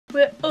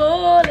We're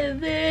all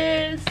in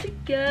this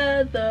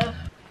together.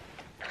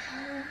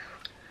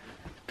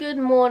 Good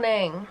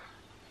morning.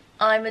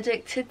 I'm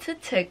addicted to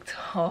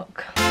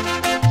TikTok.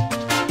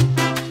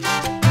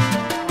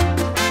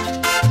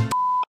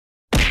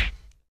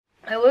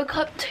 I woke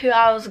up 2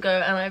 hours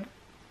ago and I've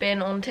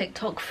been on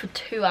TikTok for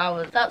 2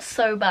 hours. That's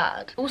so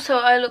bad. Also,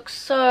 I look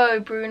so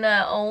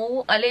brunette.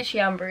 Oh, I literally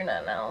am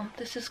brunette now.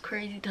 This is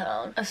crazy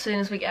town. As soon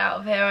as we get out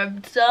of here,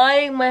 I'm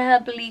dyeing my hair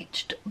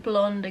bleached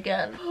blonde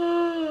again.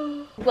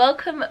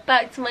 Welcome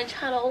back to my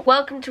channel.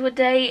 Welcome to a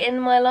day in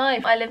my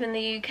life. I live in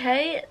the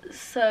UK,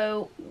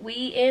 so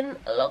we in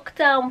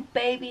lockdown,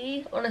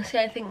 baby. Honestly,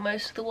 I think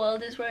most of the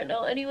world is right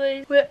now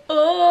anyways. We're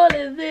all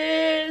in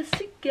this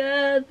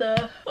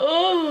together.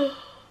 Oh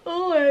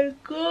my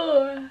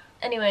god.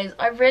 Anyways,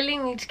 I really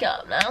need to get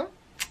up now.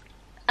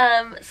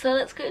 So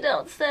let's go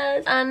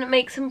downstairs and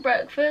make some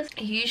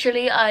breakfast.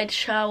 Usually I'd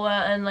shower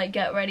and like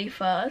get ready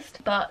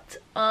first, but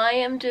I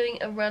am doing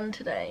a run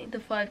today, the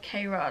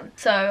 5k run.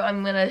 So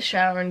I'm gonna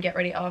shower and get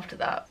ready after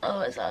that.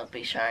 Otherwise I'll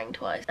be showering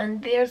twice.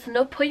 And there's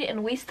no point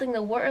in wasting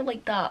the water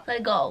like that.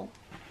 Let go.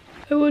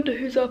 I wonder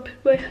who's up in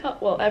my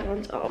house. Well,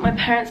 everyone's up. My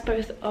parents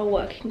both are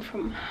working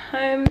from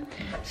home,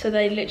 so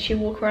they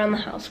literally walk around the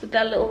house with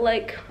their little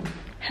like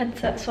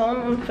headsets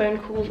on phone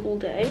calls all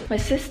day. My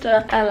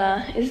sister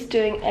Ella is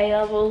doing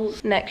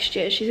A-levels next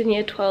year. She's in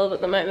year 12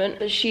 at the moment,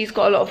 but she's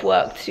got a lot of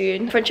work to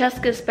do.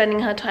 Francesca's spending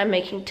her time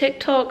making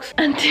TikToks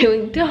and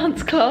doing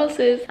dance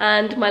classes,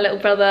 and my little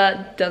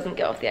brother doesn't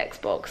get off the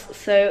Xbox.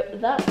 So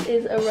that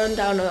is a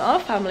rundown of our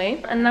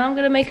family, and now I'm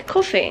gonna make a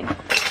coffee.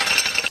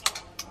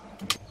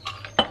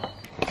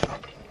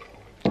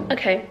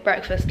 Okay,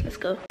 breakfast, let's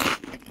go.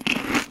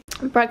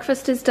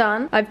 Breakfast is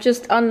done. I've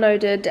just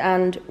unloaded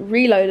and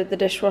reloaded the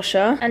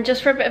dishwasher. And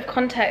just for a bit of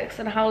context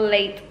on how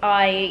late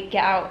I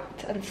get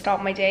out and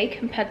start my day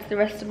compared to the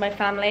rest of my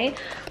family,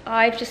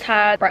 I've just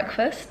had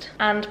breakfast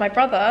and my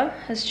brother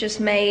has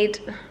just made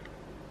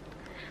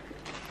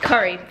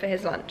curry for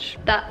his lunch.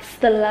 That's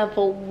the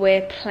level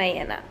we're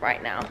playing at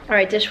right now. All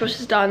right,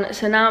 dishwasher's done.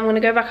 So now I'm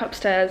gonna go back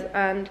upstairs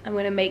and I'm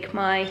gonna make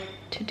my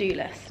to-do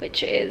list,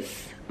 which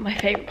is my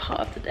favorite part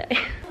of the day.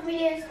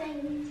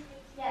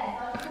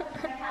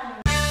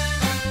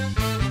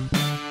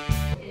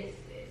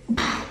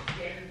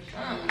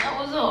 That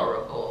was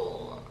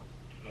horrible.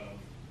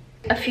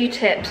 A few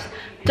tips.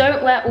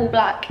 Don't wear all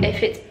black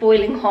if it's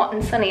boiling hot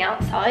and sunny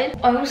outside.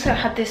 I also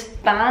had this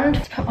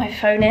band to put my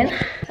phone in.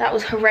 That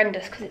was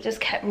horrendous because it just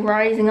kept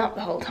rising up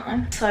the whole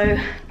time. So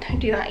don't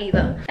do that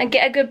either. And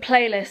get a good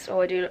playlist.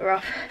 Oh, I do look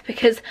rough.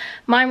 Because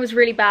mine was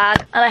really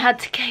bad and I had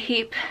to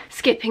keep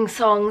skipping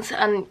songs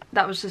and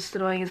that was just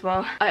annoying as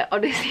well. I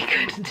honestly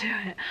couldn't do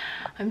it.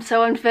 I'm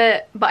so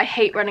unfit, but I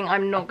hate running.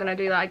 I'm not gonna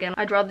do that again.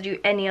 I'd rather do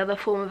any other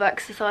form of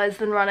exercise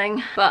than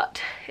running,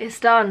 but it's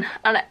done.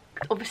 And it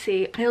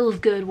obviously feels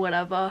good,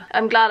 whatever.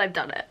 I'm glad I've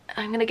done it.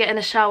 I'm gonna get in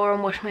a shower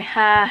and wash my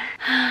hair,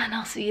 and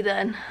I'll see you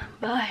then.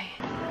 Bye.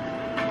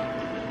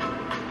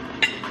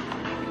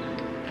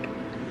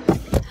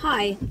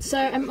 Hi, so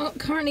I'm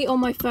currently on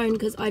my phone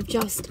because I've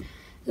just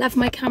left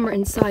my camera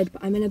inside,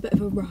 but I'm in a bit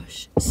of a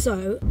rush.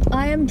 So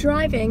I am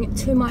driving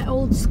to my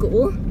old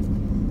school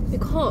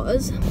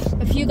because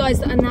a few guys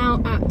that are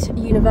now at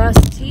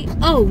university.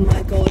 Oh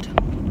my god,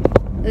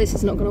 this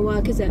is not gonna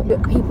work, is it?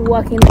 But people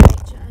working in the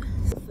NHS.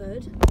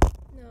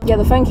 Yeah,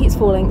 the phone keeps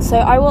falling, so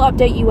I will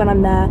update you when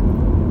I'm there.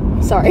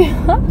 Sorry.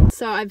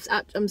 So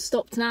I'm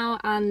stopped now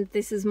and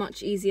this is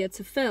much easier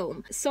to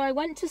film. So I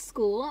went to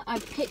school, I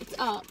picked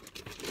up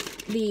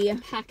the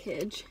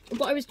package.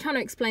 What I was trying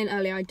to explain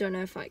earlier, I don't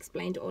know if I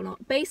explained it or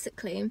not.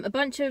 Basically, a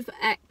bunch of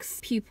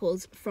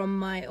ex-pupils from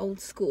my old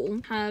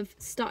school have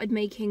started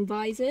making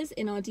visors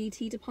in our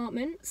DT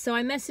department. So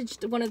I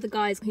messaged one of the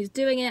guys who's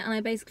doing it and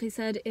I basically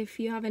said, if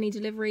you have any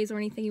deliveries or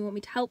anything you want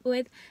me to help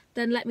with,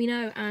 then let me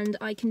know and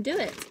I can do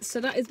it. So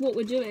that is what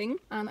we're doing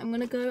and I'm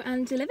gonna go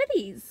and deliver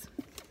these.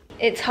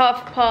 It's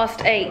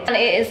 8:30 and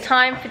it is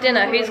time for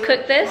dinner. Who's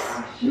cooked this?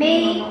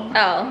 Me.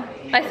 Oh,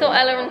 I thought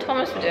Ella and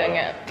Thomas were doing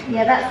it.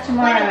 Yeah, that's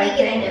tomorrow. When are we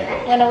gonna do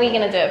it? When are we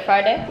gonna do it?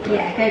 Friday?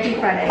 Yeah, go do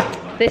Friday.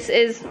 This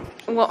is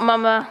what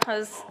Mama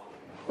has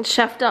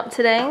chefed up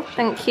today.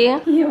 Thank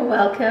you. You're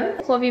welcome.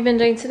 What have you been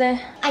doing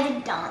today? I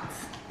did dance.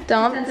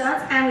 Dance?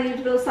 And we did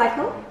a little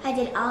cycle. I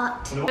did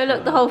art. Oh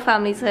look, the whole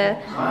family's here.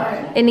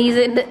 And he's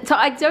in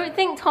I don't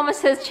think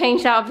Thomas has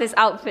changed out of this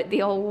outfit the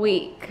whole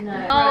week.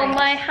 No. Oh,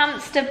 my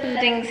hamster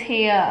pudding's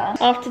here.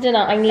 After dinner,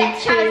 I need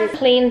to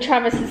clean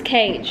Travis's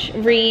cage,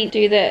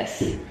 redo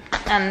this,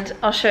 and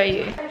I'll show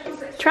you.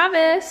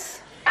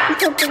 Travis!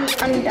 Travis!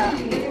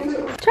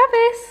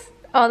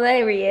 Oh,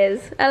 there he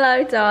is.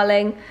 Hello,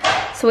 darling.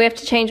 So we have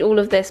to change all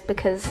of this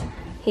because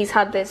he's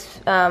had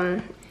this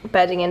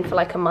bedding in for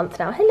like a month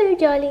now. Hello,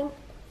 darling.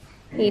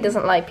 He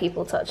doesn't like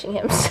people touching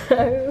him,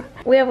 so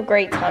we have a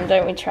great time,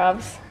 don't we,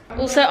 Travs?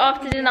 Also,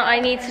 after dinner, I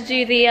need to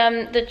do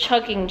the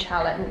chugging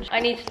challenge.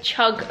 I need to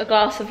chug a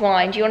glass of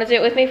wine. Do you want to do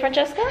it with me,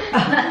 Francesca?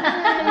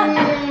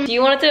 Do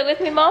you want to do it with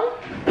me, Mom?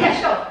 Yeah,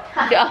 sure.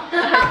 Yeah,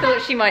 I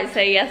thought she might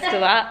say yes to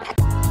that.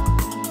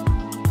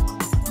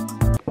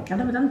 I've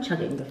never done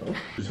chugging before.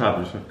 Just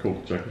had this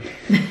called chugging.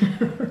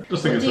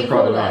 Just think it's do a you Friday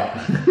call night.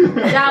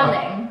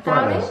 Downing.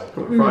 Fridays.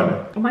 Call it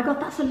Friday. Oh my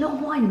god, that's a lot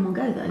of wine in one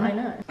go though. I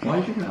know. Why are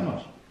you drinking that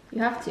much?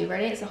 You have to.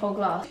 Ready? It's a whole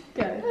glass.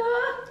 Go.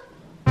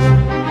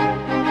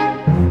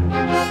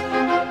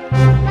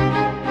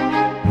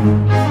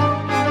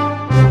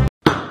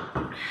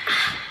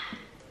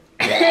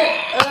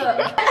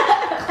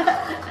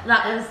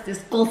 That was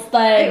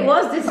disgusting. It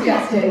was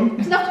disgusting.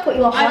 It's enough to put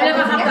you off. I've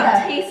never had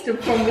that taste of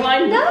from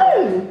wine.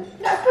 No,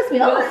 that puts me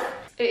off.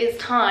 It is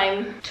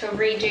time to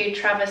redo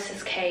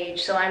Travis's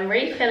cage. So I'm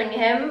refilling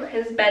him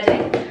his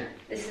bedding.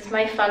 This is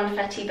my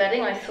funfetti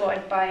bedding. I thought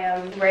I'd buy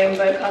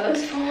rainbow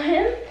colours for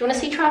him. You want to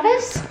see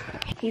Travis?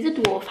 He's a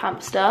dwarf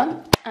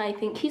hamster. I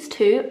think he's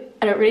 2.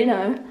 I don't really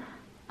know.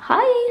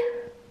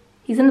 Hi.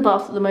 He's in the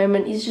bath at the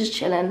moment. He's just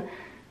chilling.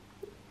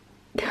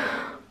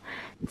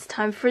 It's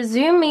time for a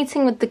Zoom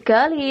meeting with the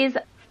girlies.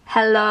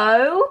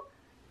 Hello?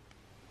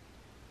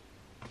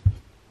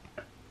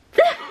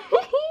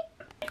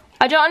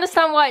 I don't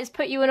understand why it's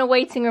put you in a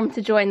waiting room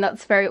to join.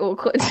 That's very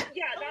awkward.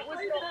 Yeah, that was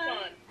not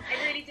fun.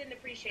 I really didn't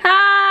appreciate it.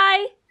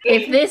 Hi!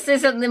 If this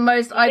isn't the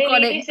most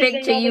iconic this is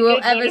picture another you will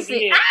good one ever of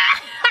see. you.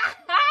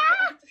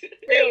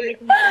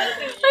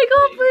 I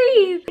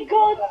can't breathe.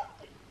 God.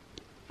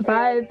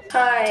 Bye.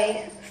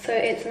 Hi. So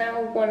it's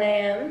now 1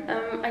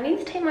 AM. I need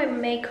to take my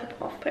makeup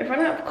off, but I've run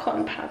out of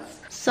cotton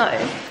pads. So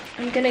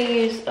I'm gonna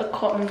use a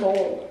cotton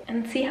ball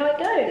and see how it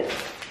goes.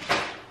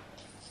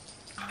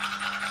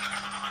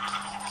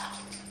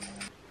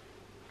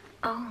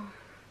 Oh,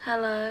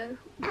 hello.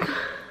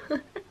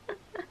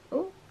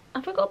 Oh,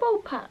 I forgot a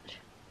bald patch.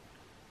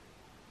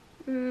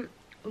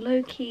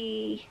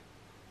 Low-key.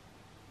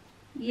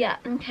 Yeah,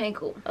 okay,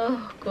 cool.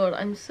 Oh god,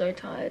 I'm so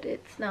tired.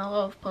 It's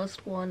now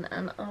 1:30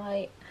 and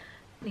I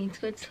need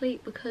to go to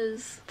sleep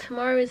because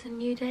tomorrow is a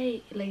new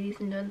day, ladies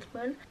and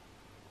gentlemen.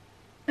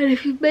 And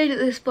if you've made it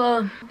this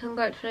far,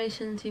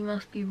 congratulations, you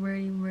must be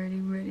really, really,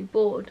 really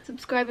bored.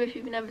 Subscribe if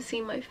you've never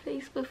seen my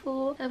face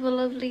before. Have a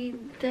lovely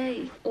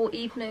day or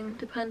evening,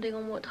 depending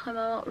on what time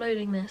I'm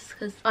uploading this,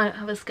 because I don't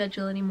have a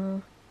schedule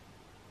anymore.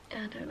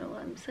 I don't know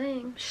what I'm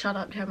saying. Shut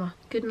up, Gemma.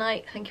 Good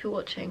night, thank you for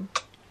watching.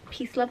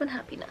 Peace, love, and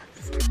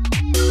happiness.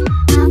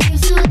 I feel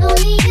so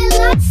lonely and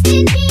lost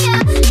in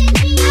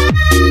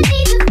here.